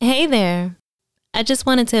Hey there. I just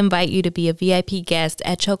wanted to invite you to be a VIP guest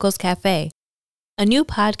at Choco's Cafe, a new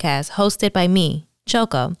podcast hosted by me,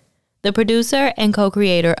 Choco, the producer and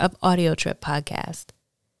co-creator of Audio Trip Podcast.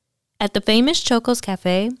 At the famous Choco's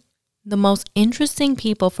Cafe, the most interesting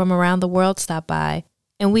people from around the world stop by,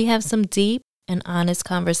 and we have some deep and honest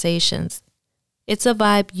conversations. It's a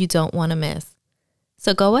vibe you don't want to miss.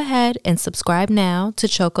 So go ahead and subscribe now to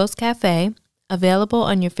Choco's Cafe, available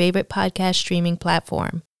on your favorite podcast streaming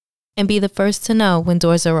platform, and be the first to know when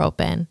doors are open.